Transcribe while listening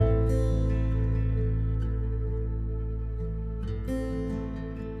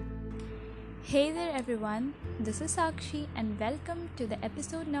Hey there everyone, this is Sakshi and welcome to the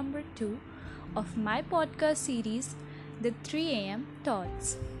episode number 2 of my podcast series, The 3 AM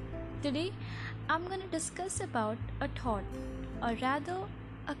Thoughts. Today, I'm going to discuss about a thought, or rather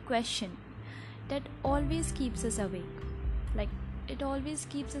a question that always keeps us awake. Like, it always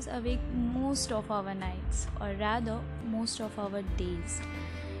keeps us awake most of our nights, or rather most of our days.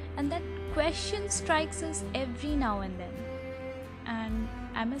 And that question strikes us every now and then. And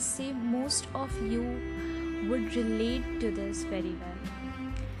I must say, most of you would relate to this very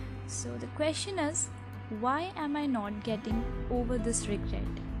well. So, the question is, why am I not getting over this regret?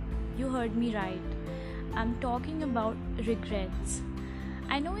 You heard me right. I'm talking about regrets.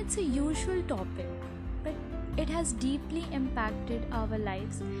 I know it's a usual topic, but it has deeply impacted our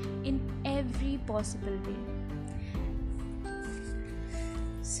lives in every possible way.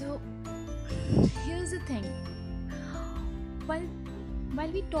 So, here's the thing. While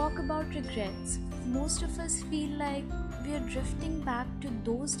we talk about regrets, most of us feel like we are drifting back to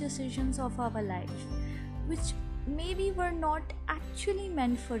those decisions of our life which maybe were not actually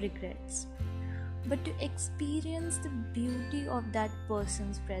meant for regrets, but to experience the beauty of that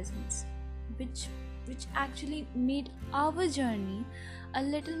person's presence, which actually made our journey a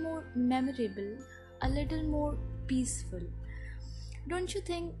little more memorable, a little more peaceful. Don't you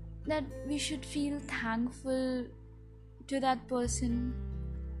think that we should feel thankful to that person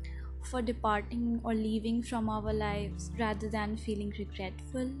for departing or leaving from our lives rather than feeling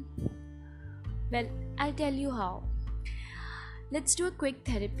regretful? Well, I'll tell you how. Let's do a quick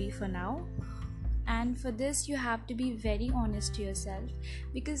therapy for now. And for this, you have to be very honest to yourself,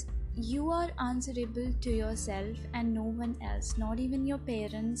 because you are answerable to yourself and no one else, not even your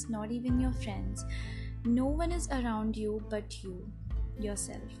parents, not even your friends. No one is around you but you,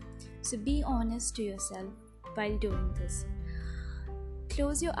 yourself. So be honest to yourself while doing this.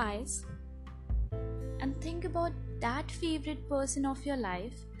 Close your eyes and think about that favorite person of your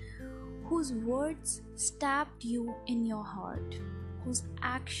life whose words stabbed you in your heart, whose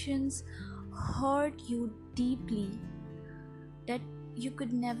actions hurt you deeply, that you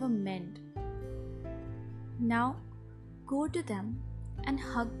could never mend. Now go to them and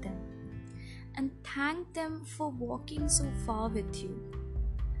hug them and thank them for walking so far with you.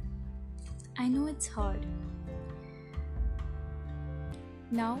 I know it's hard.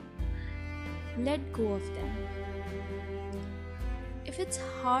 Now, let go of them. If it's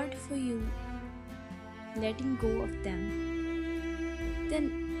hard for you letting go of them,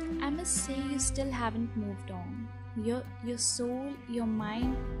 then I must say you still haven't moved on. Your soul, your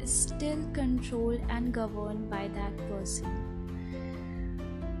mind is still controlled and governed by that person.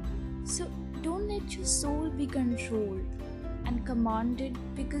 So don't let your soul be controlled and commanded,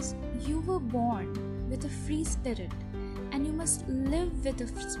 because you were born with a free spirit and you must live with a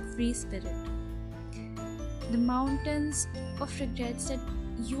free spirit. The mountains of regrets that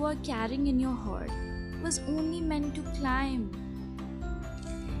you are carrying in your heart was only meant to climb.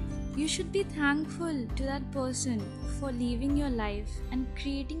 You should be thankful to that person for leaving your life and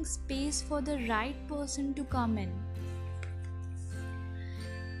creating space for the right person to come in.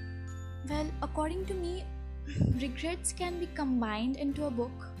 Well, according to me, regrets can be combined into a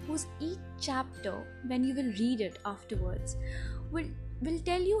book whose each chapter, when you will read it afterwards, will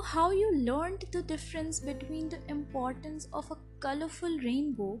tell you how you learned the difference between the importance of a colorful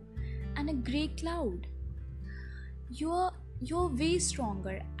rainbow and a grey cloud. You're way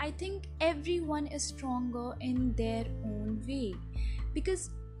stronger. I think everyone is stronger in their own way, because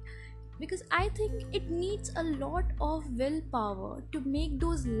I think it needs a lot of willpower to make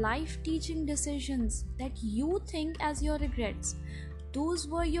those life-teaching decisions that you think as your regrets. Those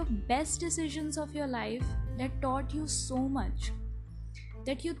were your best decisions of your life that taught you so much,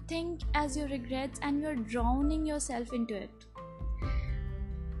 that you think as your regrets and you're drowning yourself into it.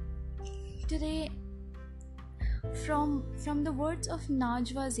 Today, from the words of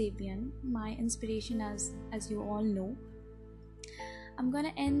Najwa Zebian, my inspiration as you all know, I'm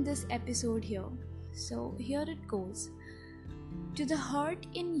gonna end this episode here. So here it goes. To the heart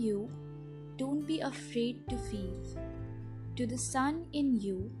in you, don't be afraid to feel. To the sun in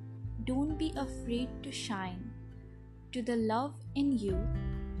you, don't be afraid to shine. To the love in you,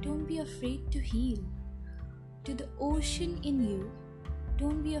 don't be afraid to heal. To the ocean in you,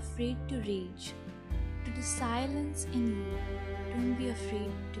 don't be afraid to rage. To the silence in you, don't be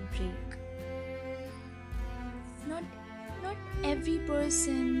afraid to break. Not every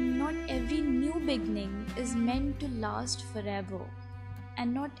person, not every new beginning is meant to last forever.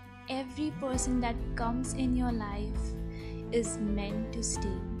 And not every person that comes in your life is meant to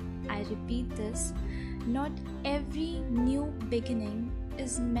stay. I repeat this. Not every new beginning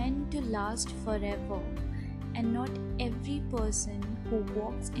is meant to last forever, and not every person who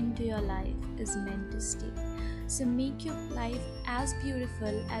walks into your life is meant to stay. So make your life as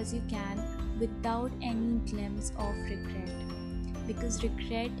beautiful as you can without any glimpse of regret, because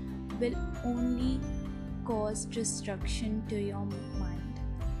regret will only cause destruction to your mind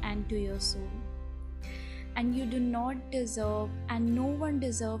and to your soul. And you do not deserve, and no one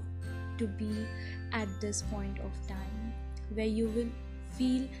deserves to be at this point of time where you will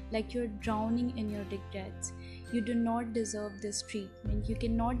feel like you're drowning in your regrets. You do not deserve this treatment. You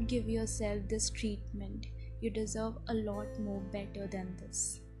cannot give yourself this treatment. You deserve a lot more better than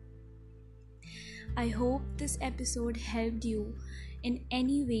this. I hope this episode helped you in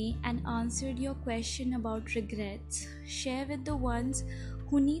any way and answered your question about regrets. Share with the ones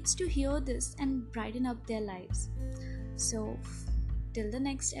who needs to hear this and brighten up their lives. So till the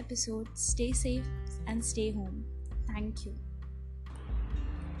next episode, stay safe and stay home. Thank you.